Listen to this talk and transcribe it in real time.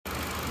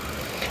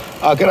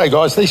G'day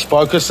guys, these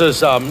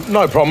Focusers,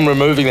 no problem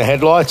removing the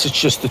headlights. It's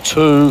just the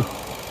two,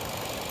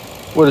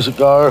 where does it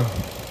go?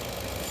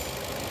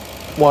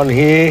 One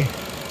here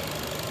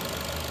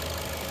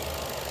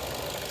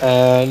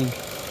and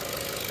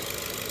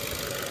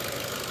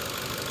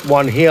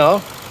one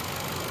here,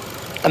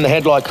 and the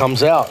headlight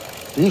comes out.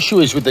 The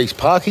issue is with these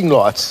parking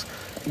lights,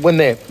 when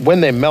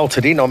they're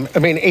melted in, I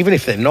mean, even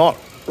if they're not,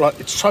 like,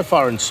 it's so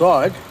far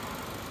inside,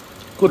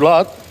 good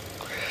luck.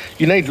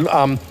 You need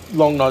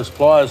long nose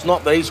pliers,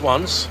 not these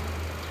ones.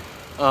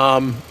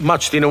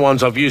 Much thinner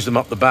ones, I've used them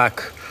up the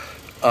back.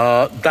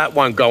 That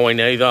won't go in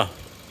either.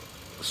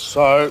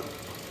 So,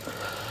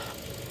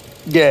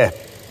 yeah,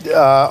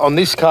 on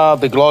this car,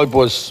 the globe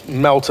was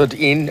melted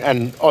in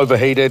and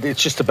overheated.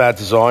 It's just a bad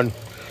design.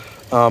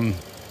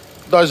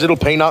 Those little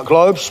peanut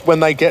globes, when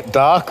they get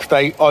dark,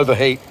 they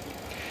overheat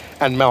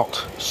and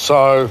melt.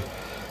 So,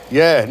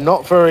 yeah,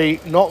 not very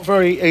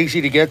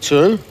easy to get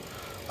to.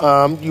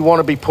 You want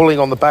to be pulling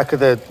on the back of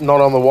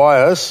not on the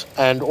wires,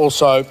 and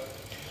also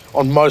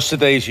on most of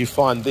these you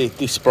find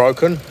this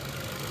broken.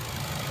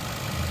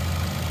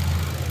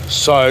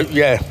 So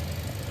yeah,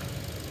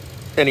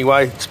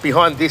 anyway, it's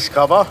behind this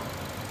cover,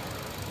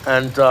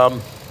 and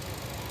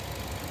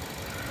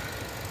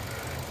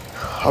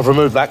I've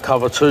removed that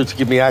cover too to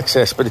give me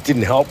access, but it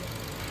didn't help.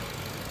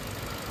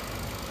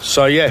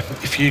 So yeah,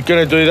 if you're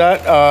going to do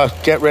that,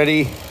 get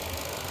ready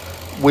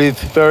with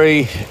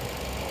very,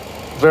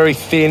 very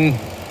thin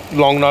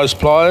long nose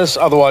pliers.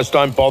 Otherwise,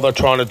 don't bother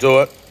trying to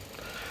do it.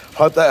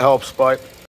 Hope that helps. Bye.